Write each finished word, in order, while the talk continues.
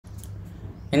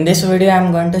In this video, I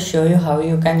am going to show you how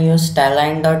you can use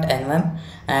staline.nvim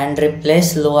and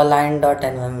replace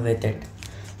lualine.nvim with it.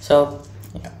 So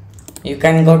you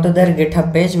can go to their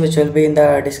GitHub page, which will be in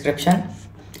the description,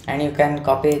 and you can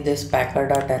copy this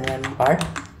packer.nvim part,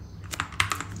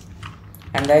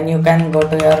 and then you can go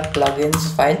to your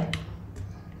plugins file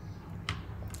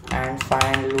and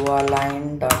find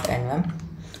lualine.nvim.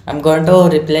 I'm going to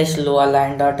replace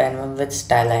lualine.nvim with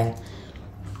staline.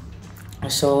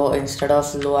 So instead of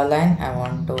lualine, I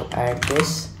want to add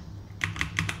this.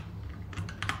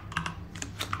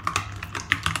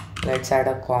 Let's add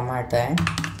a comma at the end.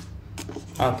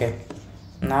 Okay,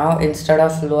 now instead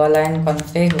of lualine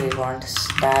config, we want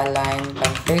staline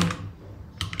config.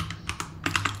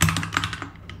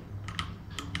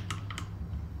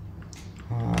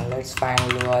 Let's find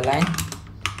lualine.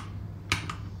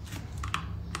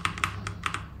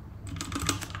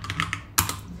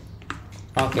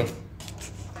 Okay,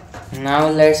 now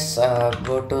let's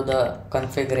go to the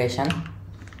configuration,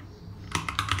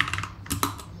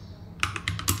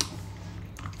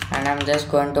 and I'm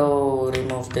just going to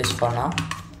remove this for now.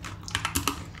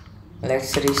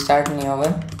 Let's restart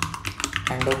Neovim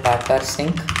and do packer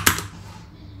sync.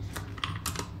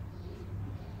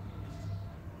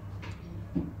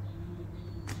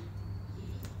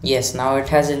 Yes, now it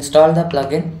has installed the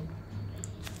plugin,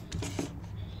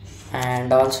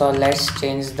 and also let's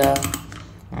change the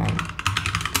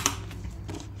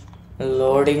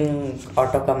loading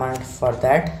auto command for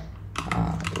that.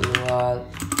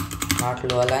 Not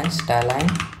lualine, staline.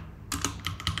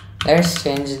 Let's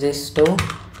change this to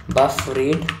buff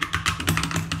read,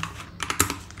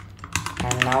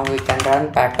 and now we can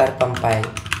run packer compile.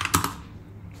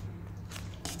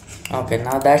 Okay,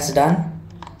 now that's done.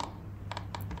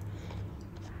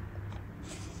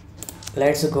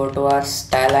 Let's go to our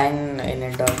staline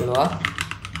init.lua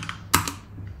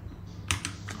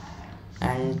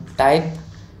and type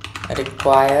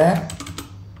require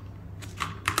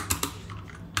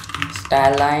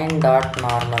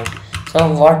staline.normal.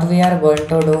 So what we are going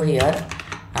to do here,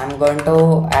 I'm going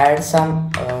to add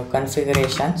some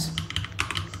configurations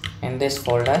in this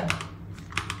folder.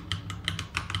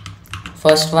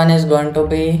 First one is going to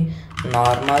be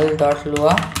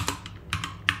normal.lua,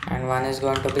 and one is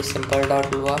going to be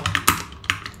simple.lua,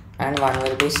 and one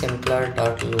will be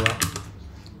simpler.lua.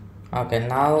 Okay,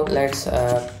 now let's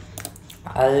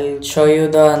I'll show you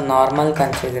the normal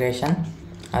configuration.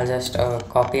 I'll just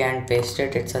copy and paste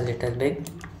it. It's a little big.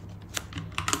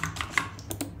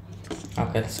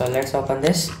 Okay, so let's open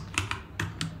this.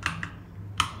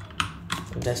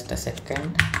 Just a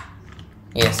second.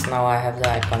 Yes, now I have the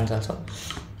icons also.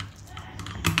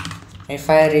 If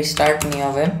I restart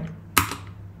Neovim,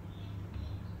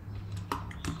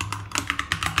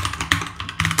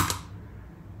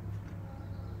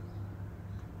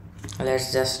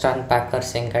 let's just run packer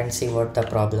sync and see what the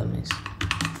problem is.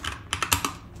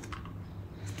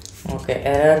 Okay,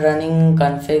 error running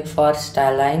config for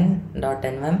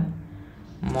staline.nvim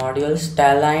module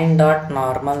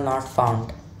staline.normal not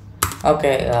found.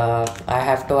 Okay, I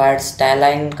have to add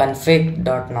staline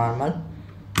config.normal.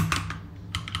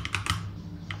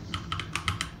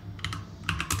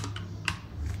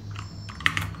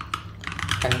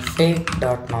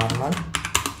 config.normal.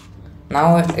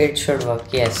 Now it should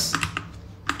work. Yes,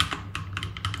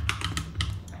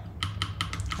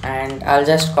 and I'll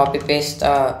just copy paste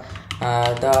the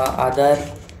other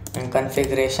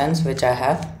configurations which I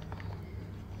have.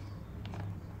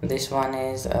 This one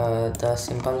is the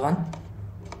simple one.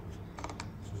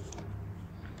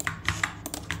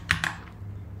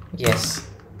 Yes,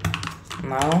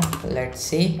 now let's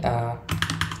see. I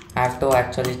have to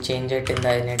actually change it in the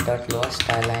init.lua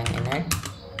staline init.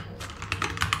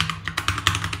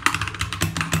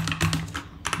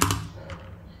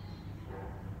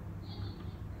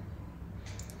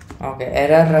 Okay,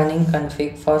 error running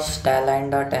config for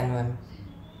staline.nvim.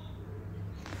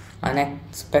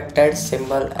 Unexpected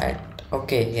symbol at.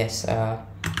 Okay, yes. I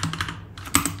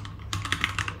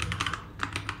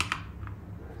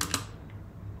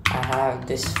have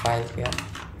this file here.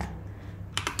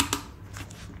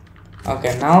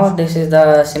 Okay, now this is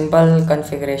the simple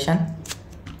configuration,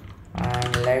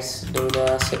 and let's do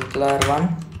the simpler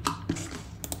one.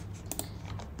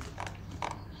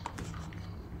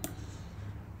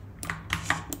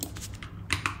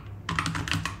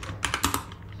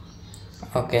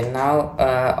 Okay, now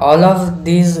all of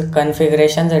these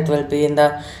configurations, it will be in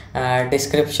the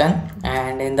description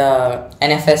and in the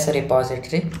NFS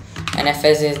repository.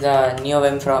 NFS is the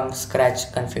Neovim From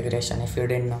Scratch configuration, if you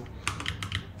didn't know.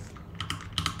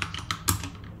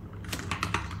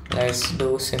 Let's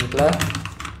do simpler.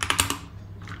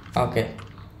 Okay,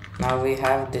 Now we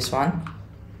have this one.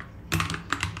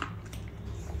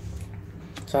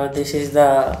 So this is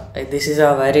a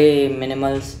very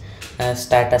minimal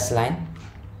status line.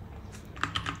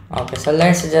 Okay, so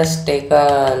let's just take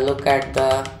a look at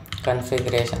the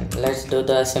configuration. Let's do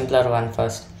the simpler one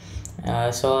first.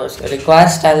 So require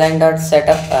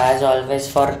staline.setup as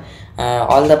always for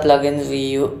all the plugins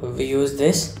we use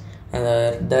this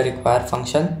the require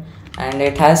function, and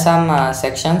it has some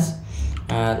sections,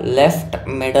 left,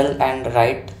 middle and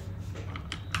right.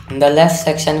 In the left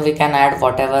section we can add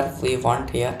whatever we want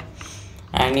here,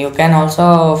 and you can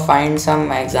also find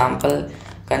some example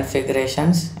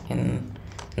configurations in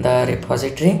the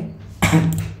repository.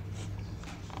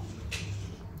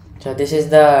 So this is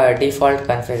the default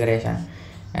configuration.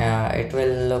 It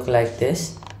will look like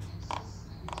this.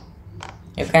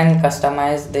 You can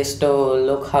customize this to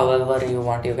look however you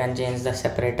want. You can change the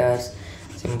separators,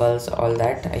 symbols, all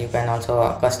that. You can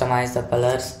also customize the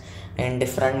colors in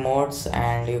different modes,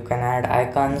 and you can add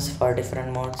icons for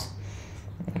different modes.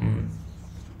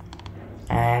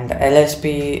 And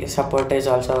LSP support is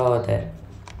also there.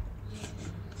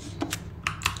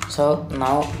 So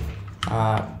now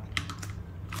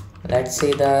let's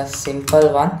see the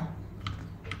simple one.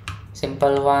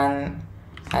 Simple one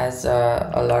has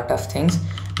a lot of things.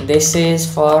 This is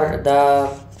for the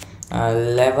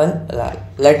level.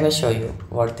 Let me show you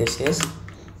what this is.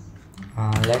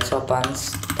 Let's open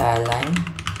staline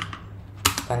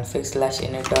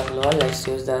config/init.lua. Let's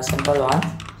use the simple one.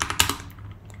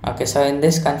 Okay, so in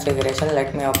this configuration,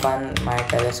 let me open my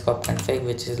telescope config,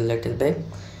 which is a little big.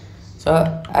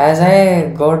 So as I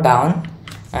go down,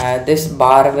 this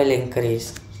bar will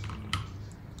increase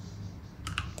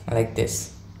like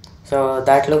this. So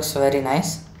that looks very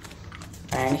nice.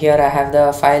 And here I have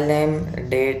the file name,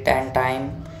 date and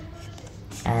time,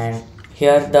 and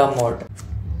here the mode.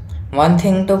 One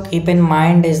thing to keep in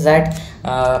mind is that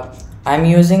I'm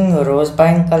using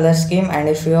rose-pine color scheme, and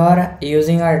if you are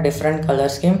using a different color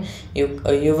scheme,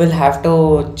 you will have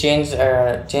to change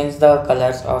the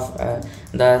colors of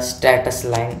the status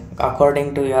line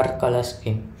according to your color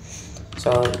scheme.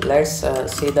 So let's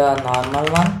see the normal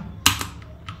one.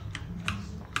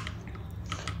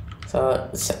 So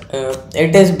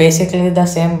it is basically the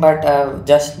same, but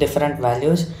just different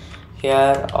values.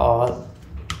 Here all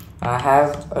I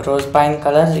have rose pine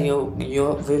colors. You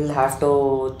will have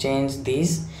to change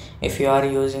these if you are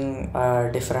using a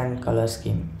different color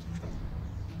scheme.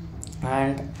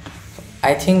 And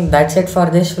I think that's it for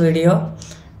this video.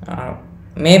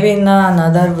 Maybe in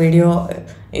another video,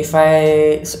 if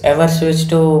I ever switch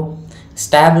to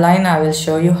stab line, I will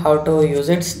show you how to use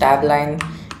it. Stab line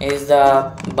is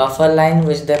the buffer line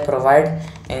which they provide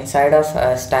inside of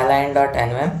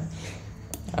staline.nvim.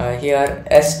 Here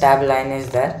stab line is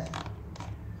there.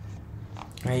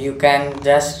 You can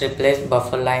just replace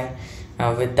buffer line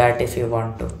with that if you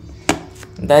want to.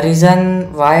 The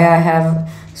reason why I have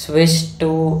switched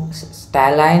to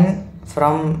staline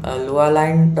from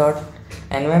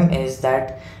lualine.nvim is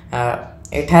that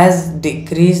it has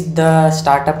decreased the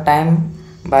startup time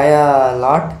by a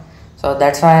lot. So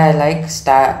that's why I like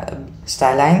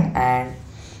staline, and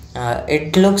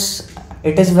it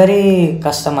is very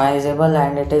customizable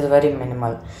and it is very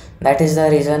minimal. That is the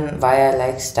reason why I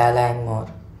like staline more.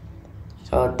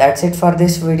 So that's it for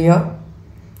this video.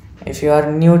 If you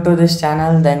are new to this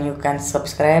channel, then you can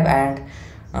subscribe and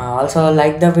also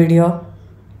like the video,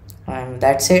 and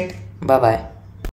that's it. Bye bye.